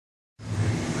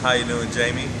How you doing,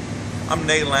 Jamie? I'm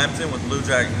Nate Lampton with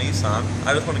Lujack Nissan.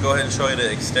 I just want to go ahead and show you the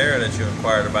Xterra that you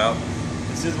inquired about.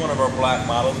 This is one of our black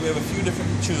models. We have a few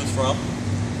different to choose from.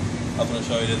 I was going to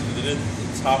show you this because it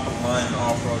is the top of the line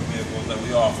off-road vehicles that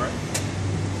we offer.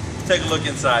 Take a look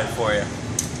inside for you.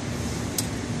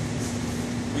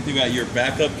 We got your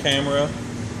backup camera,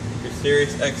 your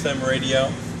Sirius XM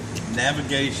radio,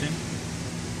 navigation,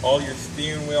 all your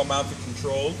steering wheel mounted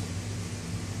controls.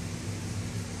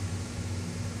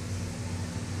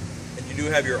 And you do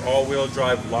have your all-wheel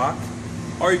drive lock,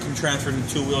 or you can transfer to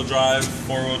two-wheel drive,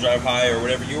 four-wheel drive high, or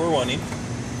whatever you were wanting.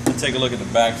 Let's take a look at the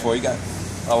back for you. You got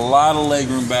a lot of leg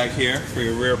room back here for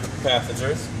your rear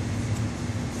passengers.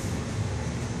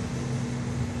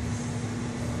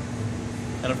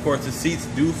 And of course the seats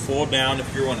do fold down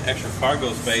if you want extra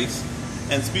cargo space.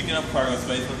 And speaking of cargo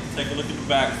space, let's take a look at the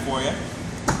back for you.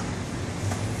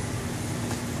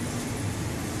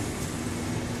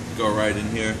 Go right in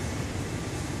here.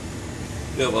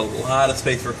 You have a lot of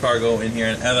space for cargo in here,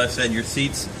 and as I said, your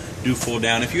seats do fold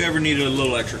down if you ever needed a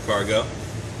little extra cargo.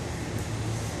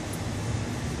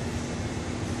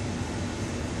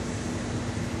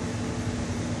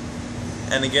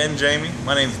 And again, Jamie,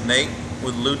 my name's Nate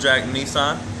with Lujack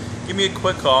Nissan. Give me a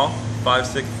quick call,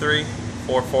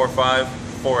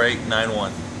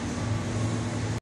 563-445-4891.